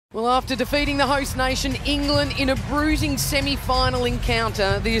Well, after defeating the host nation, England, in a bruising semi-final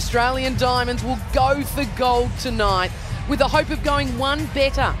encounter, the Australian Diamonds will go for gold tonight with the hope of going one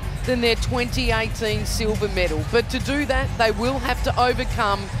better than their 2018 silver medal. But to do that, they will have to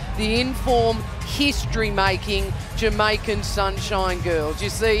overcome the in-form, history-making Jamaican Sunshine Girls.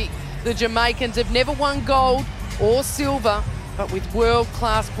 You see, the Jamaicans have never won gold or silver, but with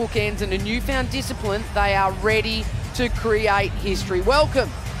world-class bookends and a newfound discipline, they are ready to create history.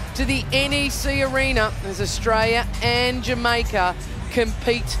 Welcome to the NEC Arena as Australia and Jamaica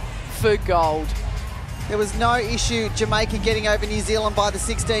compete for gold. There was no issue Jamaica getting over New Zealand by the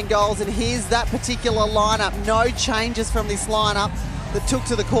 16 goals, and here's that particular lineup. No changes from this lineup that took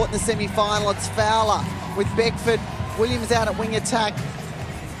to the court in the semi-final. It's Fowler with Beckford, Williams out at wing attack,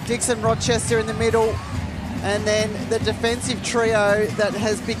 Dixon Rochester in the middle, and then the defensive trio that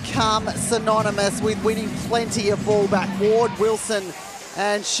has become synonymous with winning plenty of ball back. Ward, Wilson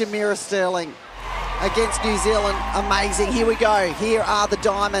and Shamira Sterling against New Zealand. Amazing. Here we go. Here are the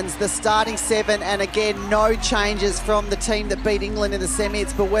Diamonds, the starting seven, and again, no changes from the team that beat England in the semi.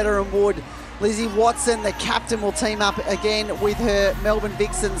 It's Bowetta and Wood. Lizzie Watson, the captain, will team up again with her Melbourne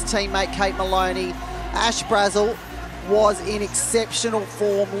Vixens teammate Kate Maloney. Ash Brazel was in exceptional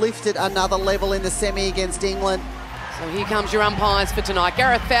form, lifted another level in the semi against England. So here comes your umpires for tonight.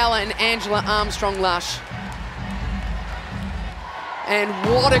 Gareth Fowler and Angela Armstrong-Lush. And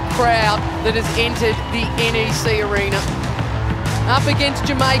what a crowd that has entered the NEC Arena. Up against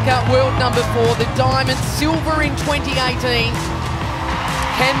Jamaica, world number 4, the Diamonds, silver in 2018.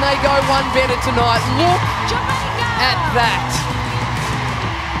 Can they go one better tonight? Look at that.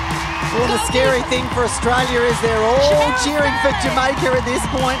 Well, the scary thing for Australia is they're all cheering for Jamaica at this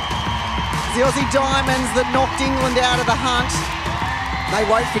point. The Aussie Diamonds that knocked England out of the hunt. They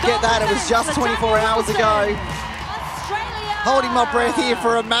won't forget that. It was just 24 hours ago. Holding my breath here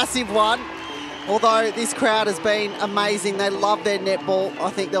for a massive one. Although this crowd has been amazing. They love their netball. I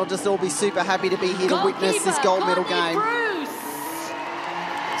think they'll just all be super happy to be here to witness this gold medal game.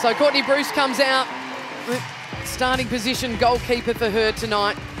 So Courtney Bruce comes out, starting position goalkeeper for her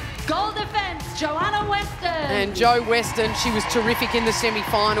tonight. Goal defence, Joanna Weston. And Jo Weston, she was terrific in the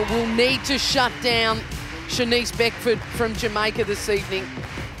semi-final, will need to shut down Shanice Beckford from Jamaica this evening.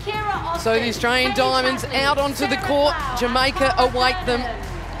 So the Australian Diamonds out onto the court. Jamaica await them.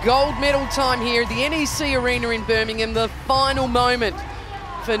 Gold medal time here at the NEC Arena in Birmingham. The final moment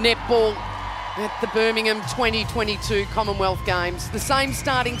for netball at the Birmingham 2022 Commonwealth Games. The same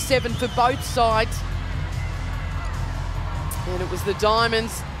starting seven for both sides. And it was the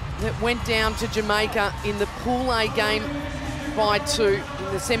Diamonds that went down to Jamaica in the Pool A game by 2 in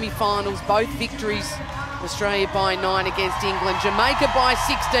the semi-finals. Both victories. Australia by 9 against England. Jamaica by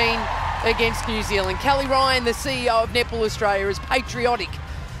 16 against New Zealand. Kelly Ryan, the CEO of Netball Australia, is patriotic,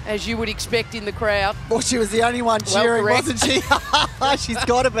 as you would expect in the crowd. Well, she was the only one cheering, wasn't she? She's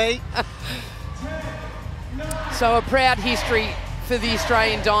got to be. So a proud history for the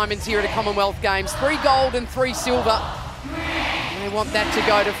Australian Diamonds here at the Commonwealth Games. 3 gold and 3 silver. They want that to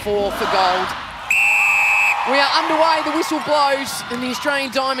go to 4 for gold. We are underway, the whistle blows, and the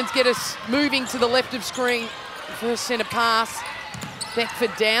Australian Diamonds get us moving to the left of screen. First centre pass,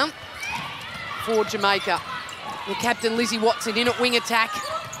 Beckford down for Jamaica. The captain, Lizzie Watson, in at wing attack.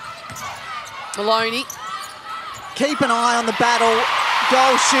 Maloney. Keep an eye on the battle.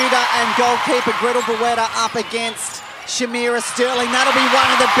 Goal shooter and goalkeeper Gretel Bowetta up against Shamira Sterling. That'll be one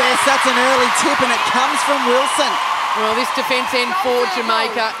of the best. That's an early tip, and it comes from Wilson. Well, this defence end for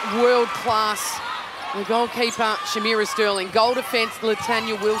Jamaica, world class. The goalkeeper, Shamira Sterling. Goal defence,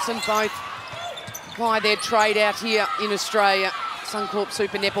 Latanya Wilson, both by their trade out here in Australia. Suncorp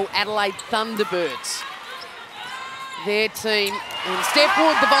Super Netball Adelaide Thunderbirds. Their team. And Steph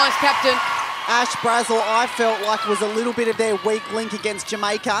Wood, the vice-captain. Ash Brazel, I felt like was a little bit of their weak link against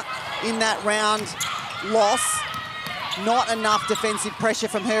Jamaica in that round loss. Not enough defensive pressure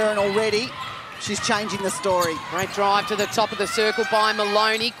from her, and already she's changing the story. Great drive to the top of the circle by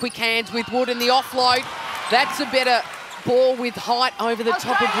Maloney. Quick hands with Wood, and the offload. That's a better ball with height over the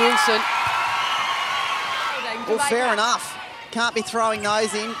top of Wilson. Well, fair enough. Can't be throwing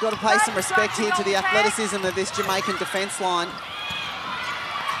those in. Got to pay some respect here to the athleticism of this Jamaican defence line.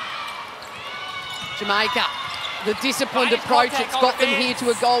 Jamaica, the disciplined approach, it's got them here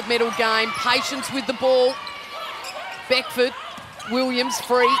to a gold medal game. Patience with the ball. Beckford, Williams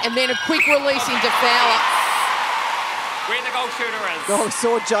free, and then a quick release into Fowler. Where the goal shooter is. Oh,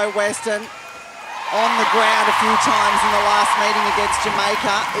 saw Jo Weston on the ground a few times in the last meeting against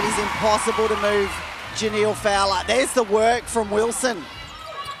Jamaica. It is impossible to move Janelle Fowler. There's the work from Wilson.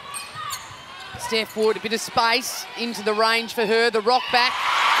 Steph Wood, a bit of space into the range for her. The rock back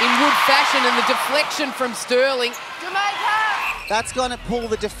in wood fashion, and the deflection from Sterling. That's going to pull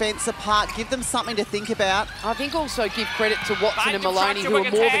the defence apart, give them something to think about. I think also give credit to Watson and Maloney, who are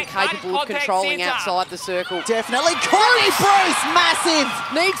more than capable of controlling outside the circle. Definitely. Corey Bruce, massive!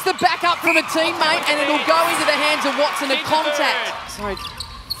 Needs the backup from a teammate, and it'll go into the hands of Watson, a contact. So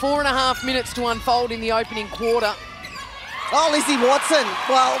 4.5 minutes to unfold in the opening quarter. Oh, Lizzie Watson.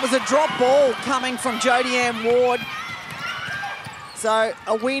 Well, it was a drop ball coming from Jodie Ann Ward. So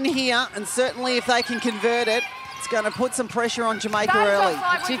a win here, and certainly if they can convert it, it's going to put some pressure on Jamaica early.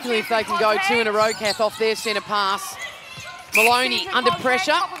 Particularly if they can go 2 in a row, Kath, off their centre pass. Maloney under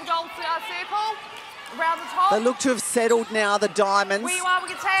pressure. They look to have settled now, the Diamonds.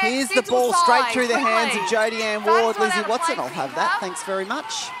 Here's the ball straight through the hands of Jodie Ann Ward. Lizzie Watson, I'll have that. Thanks very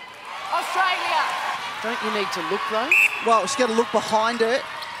much. Australia. Don't you need to look, though? Well, she's got to look behind her.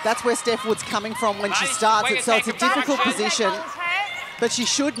 That's where Steph Wood's coming from when she starts it, so it's a difficult position. But she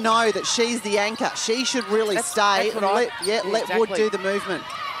should know that she's the anchor. She should really stay and let Wood do the movement.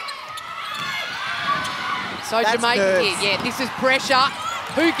 So That's Jamaica here, this is pressure.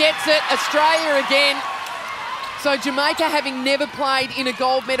 Who gets it? Australia again. So Jamaica, having never played in a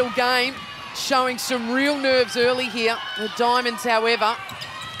gold medal game, showing some real nerves early here. The Diamonds, however,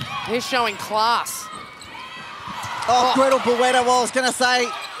 they're showing class. Oh, Gretel Bueta, well, I was going to say,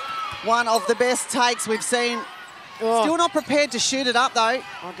 one of the best takes we've seen. Still not prepared to shoot it up, though.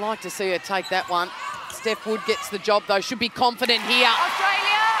 I'd like to see her take that one. Steph Wood gets the job, though. Should be confident here.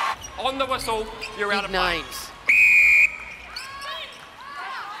 Australia. On the whistle, you're out of play. Names.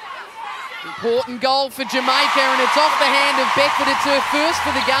 Important goal for Jamaica, and it's off the hand of Beckford. It's her first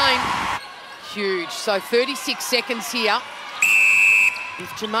for the game. Huge. So 36 seconds here.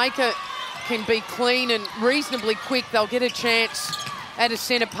 If Jamaica can be clean and reasonably quick, they'll get a chance at a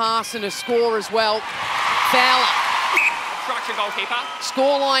centre pass and a score as well. Fowler. Obstruction goalkeeper.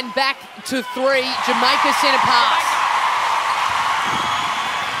 Scoreline back to 3. Jamaica centre pass.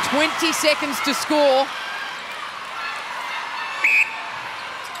 20 seconds to score.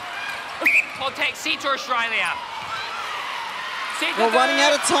 Contact centre Australia. We're running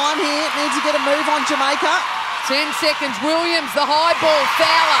out of time here. Need to get a move on Jamaica. 10 seconds. Williams, the high ball.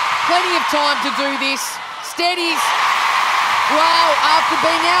 Fowler. Plenty of time to do this. Steadies. Wow, after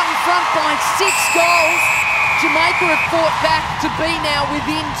being out in front by 6 goals, Jamaica have fought back to be now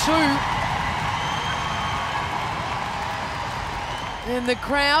within 2. And the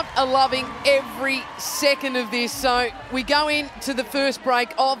crowd are loving every second of this. So we go into the first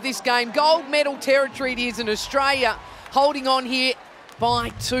break of this game. Gold medal territory it is in Australia, holding on here by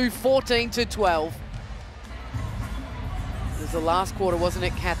 2, 14-12. It was the last quarter, wasn't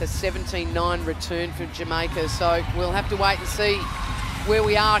it, Kath? A 17-9 return for Jamaica. So we'll have to wait and see where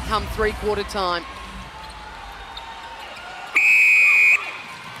we are come three-quarter time.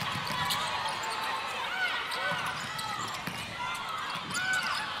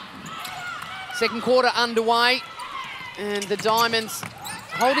 Second quarter underway, and the Diamonds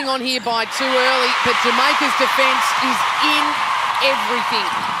holding on here by 2 early, but Jamaica's defence is in everything.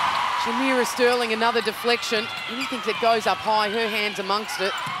 Shamira Sterling, another deflection. Anything that goes up high, her hand's amongst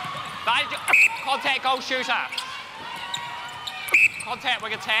it. Contact goal shooter. Contact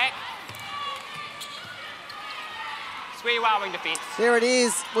wing attack. Swear wing defence. There it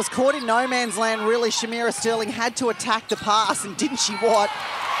is. Was caught in no man's land, really. Shamira Sterling had to attack the pass, and didn't she what?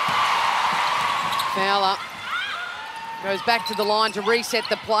 Fowler goes back to the line to reset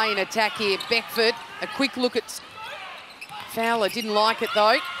the play and attack here. Beckford, a quick look at Fowler, didn't like it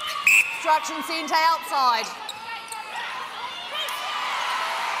though. Obstruction centre outside.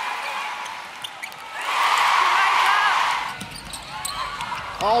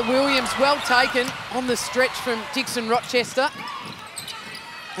 Oh, Williams, well taken on the stretch from Dixon Rochester.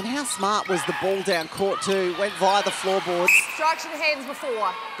 And how smart was the ball down court too? Went via the floorboards. Obstruction hands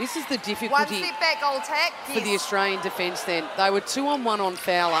before. This is the One difficulty step back, goal attack. for the Australian defence then. They were 2-on-1 on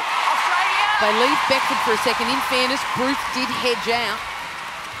Fowler. Australia. They leave Beckford for a second. In fairness, Bruce did hedge out,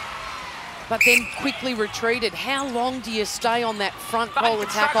 but then quickly retreated. How long do you stay on that front goal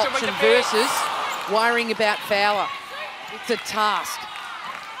attack option versus worrying about Fowler? It's a task.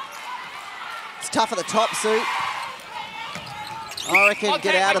 It's tough at the top, Sue. I reckon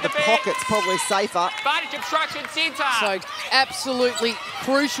get out of the pocket's probably safer. Advantage obstruction centre. So absolutely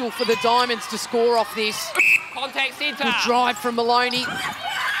crucial for the Diamonds to score off this. Contact centre. Good drive from Maloney.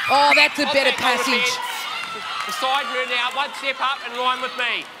 Oh, that's a better passage. The side run out, one step up in line with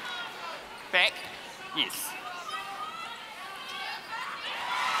me. Back, yes.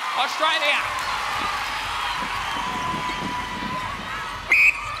 Australia.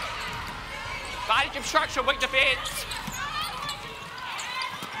 Advantage obstruction, weak defence.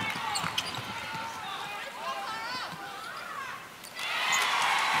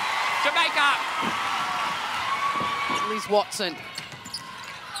 Here's Watson.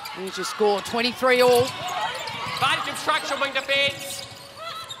 Here's your score, 23 all. Advantage of structural wing defence.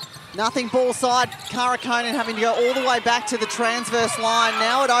 Nothing ball side. Cara Conan having to go all the way back to the transverse line.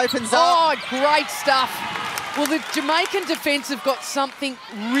 Now it opens up. Oh, great stuff. Well, the Jamaican defence have got something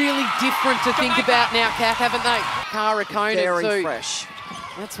really different to think about now, Kath, haven't they? Cara Conan Very too. fresh.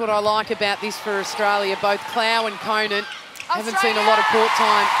 That's what I like about this for Australia. Both Clow and Conan haven't seen a lot of court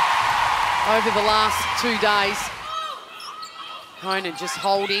time over the last 2 days. Conan just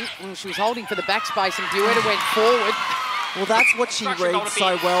holding. Well, she was holding for the backspace and Buetta went forward. Well, that's what she reads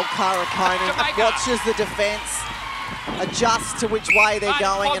so well, Cara Conan. Watches the defence, adjusts to which way they're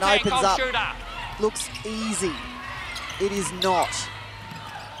going and opens up. Looks easy. It is not.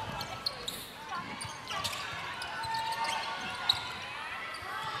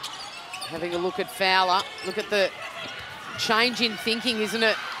 Having a look at Fowler. Look at the change in thinking, isn't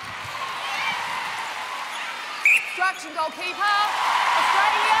it? Instruction, goalkeeper.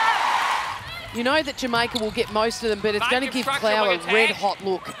 Australia. You know that Jamaica will get most of them, but it's going to give Clow a red-hot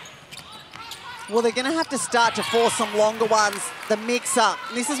look. Well, they're going to have to start to force some longer ones, the mix-up.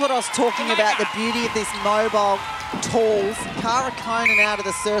 This is what I was talking about, the beauty of this mobile tools. Cara Conan out of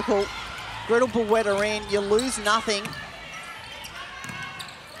the circle, Gretel Buetta in, you lose nothing.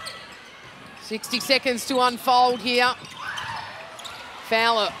 60 seconds to unfold here.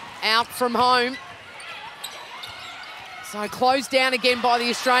 Fowler out from home. So closed down again by the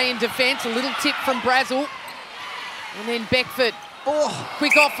Australian defence. A little tip from Brazel. And then Beckford. Oh.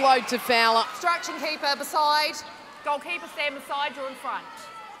 Quick offload to Fowler. Instruction, keeper beside. Goalkeeper stand beside, you're in front.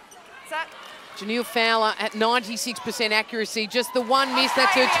 Set. Janelle Fowler at 96% accuracy. Just the one miss,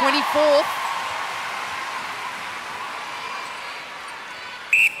 that's her 24th.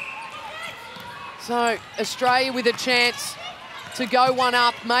 So Australia with a chance to go one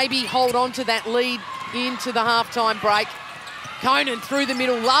up, maybe hold on to that lead into the halftime break. Conan through the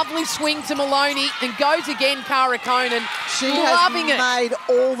middle, lovely swing to Maloney, and goes again, Cara Conan. She loving has made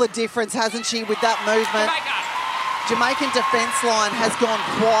all the difference, hasn't she, with that movement? Jamaican defence line has gone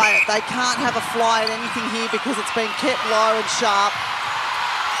quiet. They can't have a fly at anything here because it's been kept low and sharp.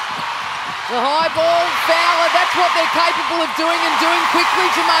 The high ball, Fowler, that's what they're capable of doing and doing quickly,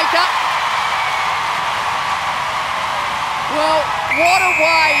 Jamaica. Well, what a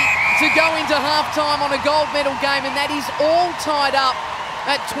way to go into halftime on a gold medal game, and that is all tied up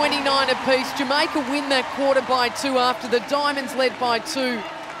at 29 apiece. Jamaica win that quarter by 2 after the Diamonds led by 2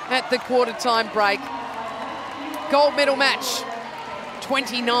 at the quarter time break. Gold medal match,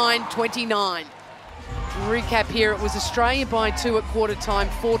 29-29. Recap here, it was Australia by 2 at quarter time,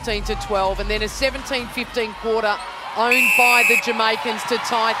 14-12, and then a 17-15 quarter owned by the Jamaicans to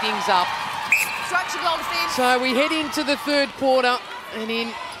tie things up. So we head into the third quarter, and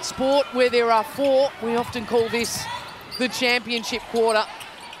in sport where there are 4, we often call this the championship quarter.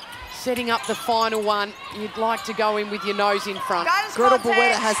 Setting up the final one, you'd like to go in with your nose in front. Gretel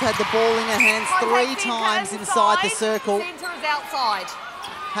Buetta has had the ball in her hands 3 times inside the circle. Centre is outside.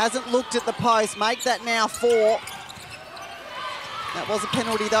 Hasn't looked at the post, make that now 4. That was a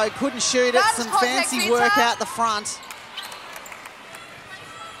penalty though, couldn't shoot it, some fancy work out the front.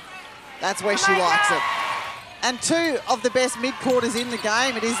 That's where she likes it. And 2 of the best mid-quarters in the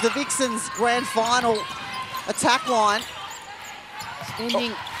game. It is the Vixens grand final attack line.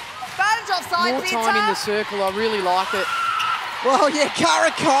 Spending offside, more time in the circle, I really like it. Well, yeah, Cara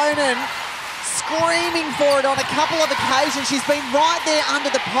Conan screaming for it on a couple of occasions. She's been right there under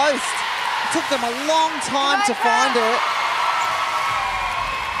the post. It took them a long time to find her.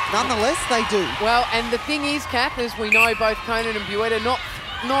 Nonetheless, they do. Well, and the thing is, Kath, as we know, both Conan and Buetta not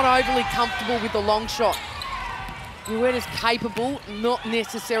overly comfortable with the long shot. Buetta's capable, not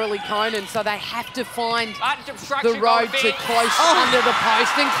necessarily Conan, so they have to find the road to close under the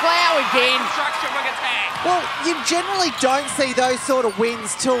post. And Clow again. Well, you generally don't see those sort of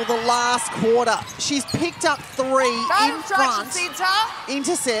wins till the last quarter. She's picked up 3 in front,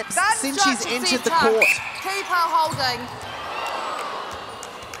 intercepts since she's entered the court. Keep her holding.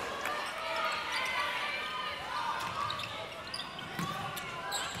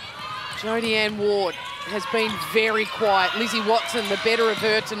 Jodie Ann Ward has been very quiet. Lizzie Watson, the better of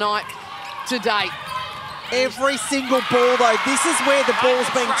her tonight to date. Every single ball, though, this is where the ball's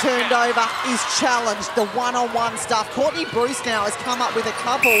being turned over, is challenged, the one-on-one stuff. Courtney Bruce now has come up with a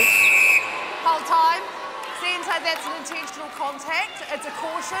couple. Hold time. Centre, that's an intentional contact. It's a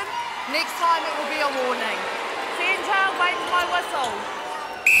caution. Next time it will be a warning. Centre, wait for my whistle.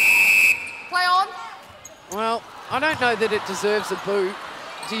 Play on. Well, I don't know that it deserves a boo.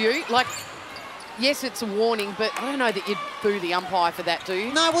 Do you? Like, yes, it's a warning, but I don't know that you'd boo the umpire for that, do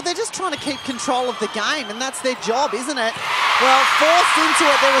you? No, well, they're just trying to keep control of the game, and that's their job, isn't it? Well, forced into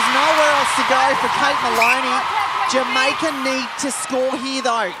it. There was nowhere else to go for Kate Maloney. Jamaica need to score here,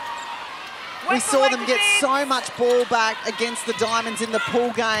 though. We saw them get so much ball back against the Diamonds in the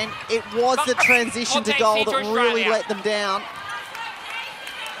pool game. It was the transition to goal that really let them down.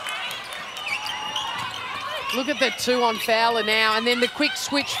 Look at the 2 on Fowler now, and then the quick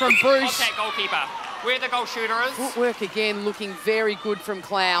switch from Bruce. Contact goalkeeper. Where the goal shooter is. Footwork again, looking very good from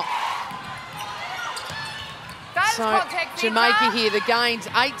Clow. So Jamaica here, the gains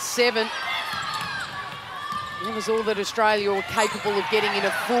 8-7. That was all that Australia were capable of getting in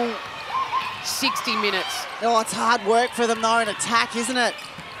a full 60 minutes. Oh, it's hard work for them, though, in attack, isn't it?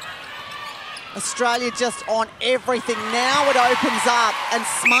 Australia just on everything. Now it opens up, and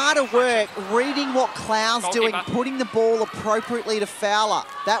smarter work, reading what Clow's doing, putting the ball appropriately to Fowler.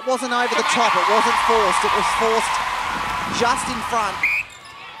 That wasn't over the top, it wasn't forced, it was forced just in front.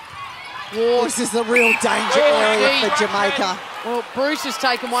 This is the real danger area for Jamaica. Well, Bruce has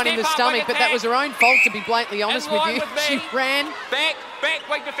taken one in the stomach, but that was her own fault, to be blatantly honest with you. She ran. Back,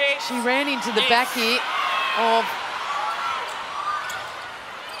 wait defence. She ran into the back here of.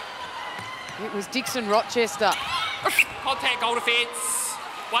 It was Dixon Rochester. Contact goal defence.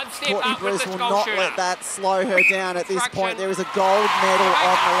 One step Courtney up with Bruce this will goal not shooter. let that slow her down at this point. There is a gold medal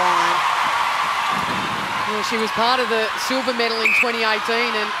on the line. Well, she was part of the silver medal in 2018,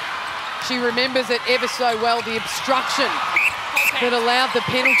 and she remembers it ever so well, the obstruction that allowed the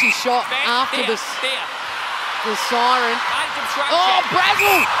penalty shot after the siren. Oh,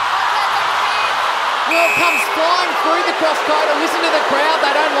 Brazil! Well, comes flying through the cross-coder. Listen to the crowd,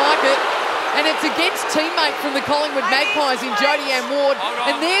 they don't like it. And it's against teammate from the Collingwood Magpies in Jodie Ann Ward.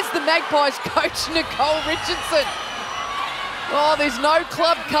 And there's the Magpies coach, Nicole Richardson. Oh, there's no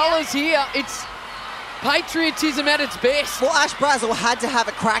club colours here. It's patriotism at its best. Well, Ash Brazil had to have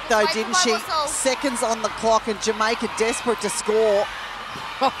a crack, though, didn't she? Seconds on the clock, and Jamaica desperate to score.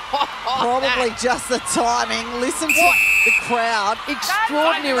 Probably just the timing. Listen to the crowd.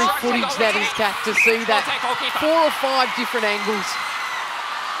 Extraordinary footage that is, Kat, to see that. 4 or 5 different angles.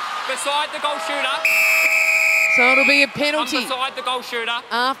 Beside the goal shooter. So it'll be a penalty Beside the goal shooter.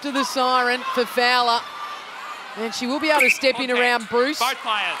 after the siren for Fowler. And she will be able to step in around Bruce. Both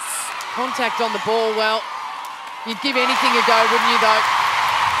players. Contact on the ball. Well, you'd give anything a go, wouldn't you, though?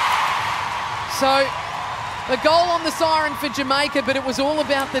 So a goal on the siren for Jamaica, but it was all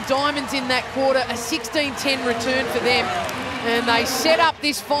about the Diamonds in that quarter. A 16-10 return for them. And they set up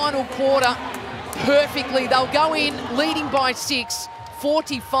this final quarter perfectly. They'll go in leading by 6,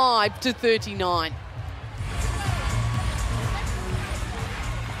 45-39.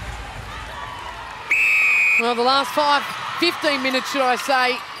 Well, the last 15 minutes, should I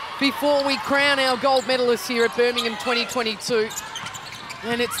say, before we crown our gold medalists here at Birmingham 2022.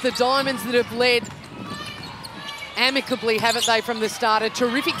 And it's the Diamonds that have led amicably, haven't they, from the start? A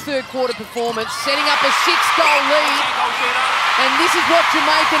terrific third quarter performance, setting up a 6-goal lead. And this is what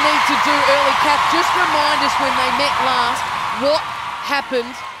Jamaica need to do early, Kat. Just remind us when they met last, what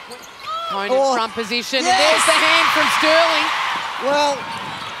happened. Opponent front position. Yes. And there's the hand from Sterling. Well,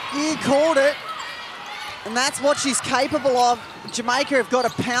 you called it. And that's what she's capable of. Jamaica have got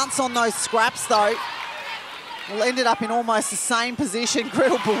to pounce on those scraps, though. Well, ended up in almost the same position.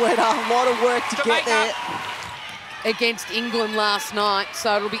 Gretel Bueta, a lot of work to get there. Against England last night,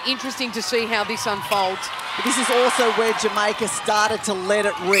 so it'll be interesting to see how this unfolds. But this is also where Jamaica started to let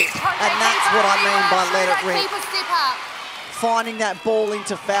it rip, and that's what I mean by let it rip. Finding that ball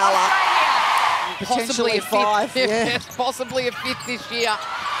into Fowler. Possibly a 5, yeah. Possibly a 5th this year.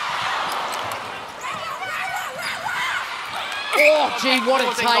 Oh, gee, what a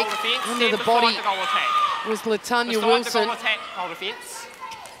take under the body was Latonya Wilson.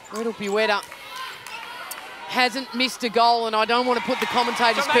 Gretel Bueta hasn't missed a goal, and I don't want to put the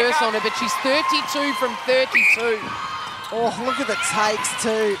commentator's curse on her, but she's 32 from 32. Oh, look at the takes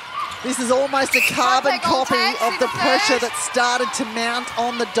too. This is almost a carbon copy of the pressure that started to mount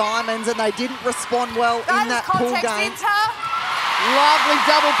on the Diamonds, and they didn't respond well in that pool game. Lovely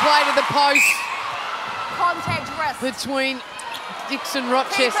double play to the post. Contact wrist. Between Dixon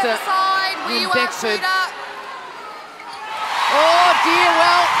Rochester and Beckford. Oh dear,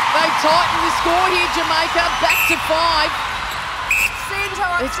 well, they tighten the score here, Jamaica, back to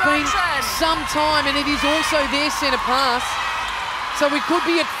 5. It's been some time, and it is also their centre pass. So we could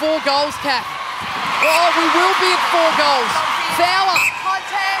be at 4 goals, Kat. Oh, we will be at 4 goals. Fowler.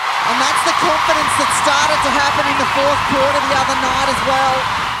 And that's the confidence that started to happen in the 4th quarter the other night as well.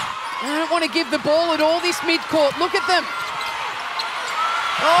 I don't want to give the ball at all this mid-court. Look at them.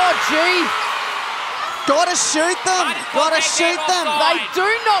 Oh, gee. Got to shoot them. Got to shoot them. They do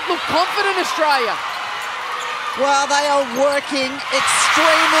not look confident, Australia. Well, they are working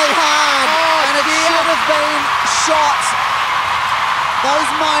extremely hard, and it should have been shot.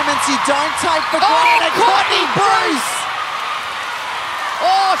 Those moments you don't take for granted. Courtney Bruce.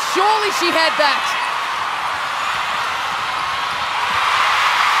 Oh, surely she had that.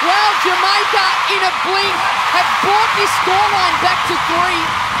 Well, Jamaica, in a blink, have brought this scoreline back to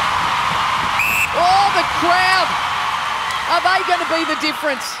 3. Oh, the crowd. Are they going to be the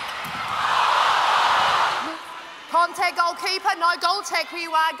difference? Contact goalkeeper, no goal check where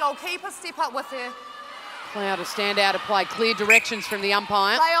you are. Goalkeeper, step up with her. Cloud to stand out of play. Clear directions from the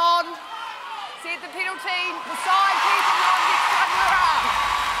umpire. Play on. Set the penalty. The side, keep it on. Next one, you're up.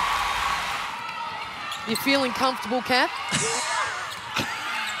 You feeling comfortable, Kath?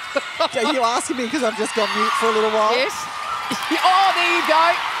 Are you asking me because I've just gone mute for a little while? Yes. Oh, there you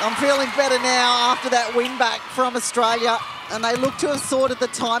go. I'm feeling better now after that win back from Australia, and they look to have sorted the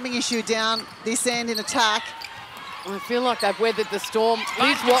timing issue down this end in attack. I feel like they've weathered the storm.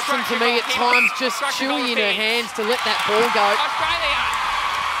 Liz Watson, to me, at times just chewing in her hands to let that ball go.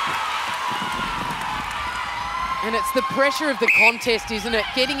 And it's the pressure of the contest, isn't it?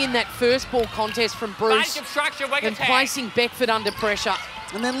 Getting in that first ball contest from Bruce and placing Beckford under pressure.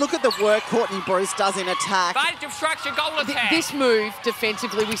 And then look at the work Courtney Bruce does in attack. This move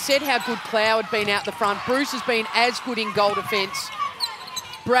defensively, we said how good Plough had been out the front. Bruce has been as good in goal defence.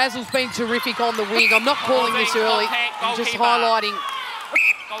 Brazel's been terrific on the wing. I'm not calling this early. I'm just highlighting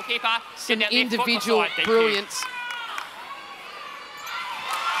some individual brilliance.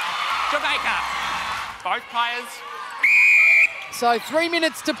 Jamaica. Both players. So 3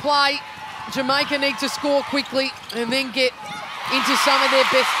 minutes to play. Jamaica need to score quickly and then get into some of their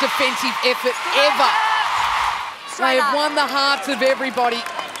best defensive effort ever. They have won the hearts of everybody.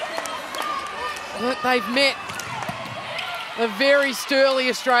 But they've met a very sterling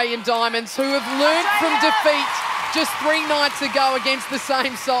Australian Diamonds who have learned from defeat just 3 nights ago against the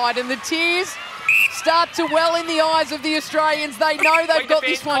same side. And the tears start to well in the eyes of the Australians. They know they've got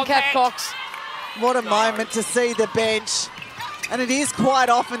this one, Kath Cox. What a moment to see the bench. And it is quite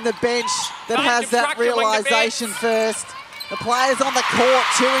often the bench that has that realisation first. The players on the court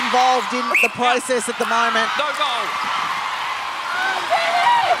too involved in the process at the moment. No goal.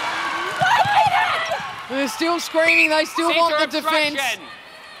 They're still screaming, they still want the defence.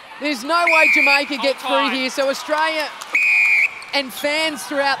 There's no way Jamaica get through here, so Australia and fans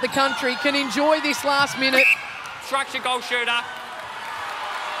throughout the country can enjoy this last minute. Structure goal shooter.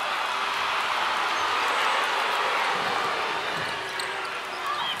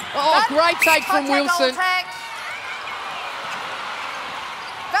 Oh, great take from Wilson.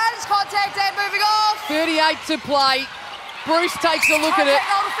 Vantage contact and moving off. 38 to play. Bruce takes a look at it.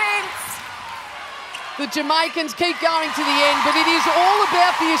 The Jamaicans keep going to the end, but it is all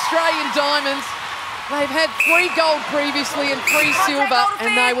about the Australian Diamonds. They've had 3 gold previously and 3 silver,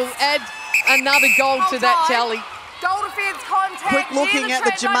 and they will add another gold to that tally. Goal defence contact. Quick looking at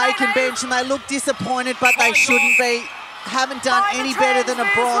the Jamaican bench, and they look disappointed, but they shouldn't be. Haven't done any better than a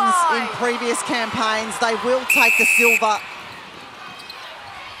bronze in previous campaigns. They will take the silver.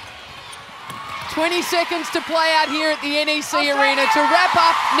 20 seconds to play out here at the NEC Arena to wrap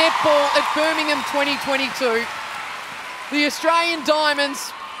up netball at Birmingham 2022. The Australian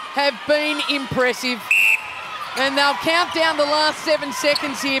Diamonds have been impressive, and they'll count down the last 7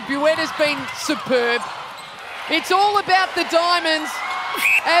 seconds here. Buetta's been superb. It's all about the Diamonds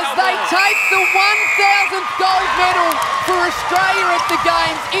as they take the 1,000th gold medal for Australia at the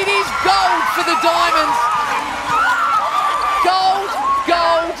Games. It is gold for the Diamonds. Gold,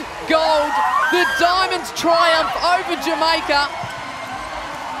 gold, gold. The Diamonds triumph over Jamaica.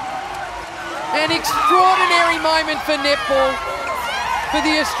 An extraordinary moment for netball for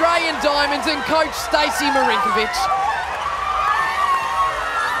the Australian Diamonds and coach Stacey Marinkovic.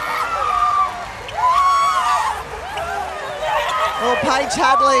 Well, Paige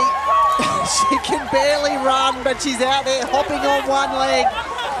Hadley, she can barely run, but she's out there hopping on one leg,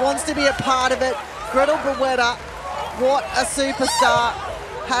 wants to be a part of it. Gretel Buetta, what a superstar,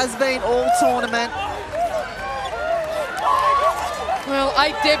 has been all tournament. Well,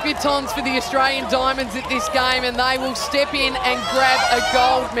 8 debutants for the Australian Diamonds at this game, and they will step in and grab a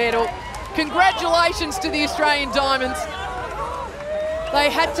gold medal. Congratulations to the Australian Diamonds. They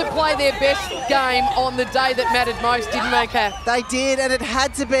had to play their best game on the day that mattered most, didn't they, Kath? They did, and it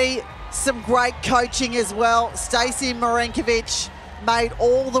had to be some great coaching as well. Stacey Marinkovic made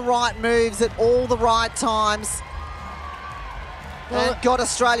all the right moves at all the right times and got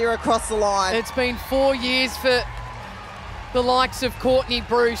Australia across the line. It's been 4 years for the likes of Courtney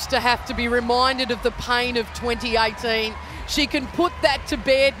Bruce to have to be reminded of the pain of 2018. She can put that to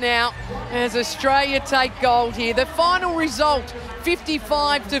bed now as Australia take gold here. The final result,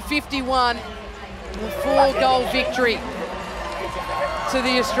 55-51, a 4-goal victory to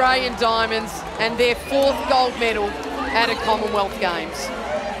the Australian Diamonds and their 4th gold medal at a Commonwealth Games.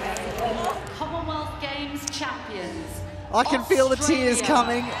 Commonwealth Games champions. I can feel the tears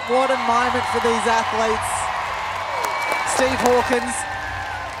coming. What a moment for these athletes. Steve Hawkins,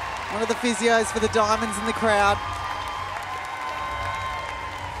 one of the physios for the Diamonds in the crowd.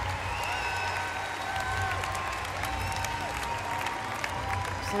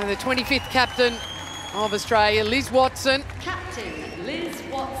 So the 25th captain of Australia, Liz Watson. Captain Liz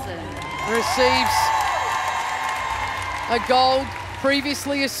Watson Receives a gold,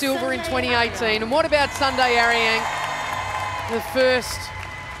 previously a silver in 2018. And what about Sunday Ariang, the first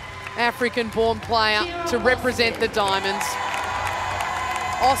African-born player to represent the Diamonds?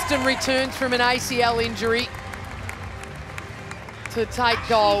 Austin returns from an ACL injury to take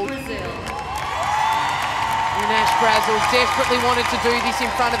gold. And Ash Brazel desperately wanted to do this in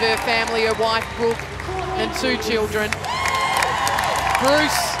front of her family, her wife Brooke and 2 children.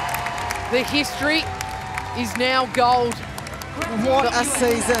 Bruce, the history is now gold. What a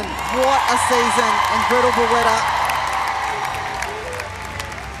season, what a season. And Brittle Beretta,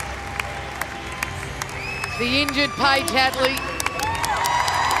 the injured Paige Hadley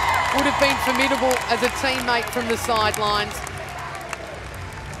would have been formidable as a teammate from the sidelines.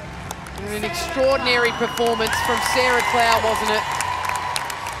 And an extraordinary performance from Sarah Clow, wasn't it?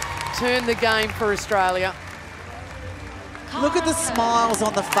 Turned the game for Australia. look at the smiles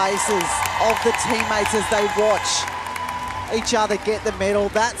on the faces of the teammates as they watch each other get the medal.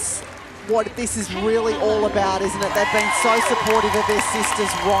 That's what this is really all about, isn't it? They've been so supportive of their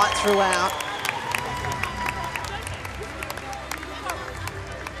sisters right throughout.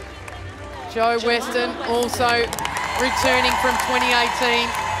 Jo Weston also returning from 2018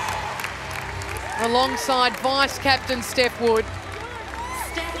 alongside vice-captain Steph Wood.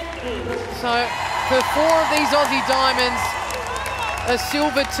 So for 4 of these Aussie Diamonds, a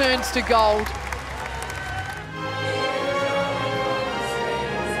silver turns to gold.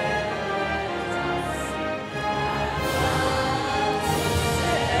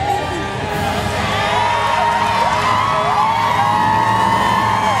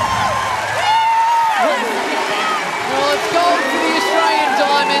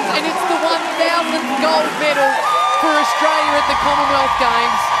 Gold medal for Australia at the Commonwealth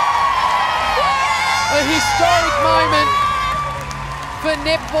Games. A historic moment for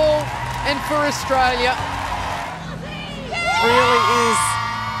netball and for Australia. Really is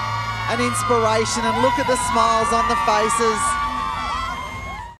an inspiration, and look at the smiles on the faces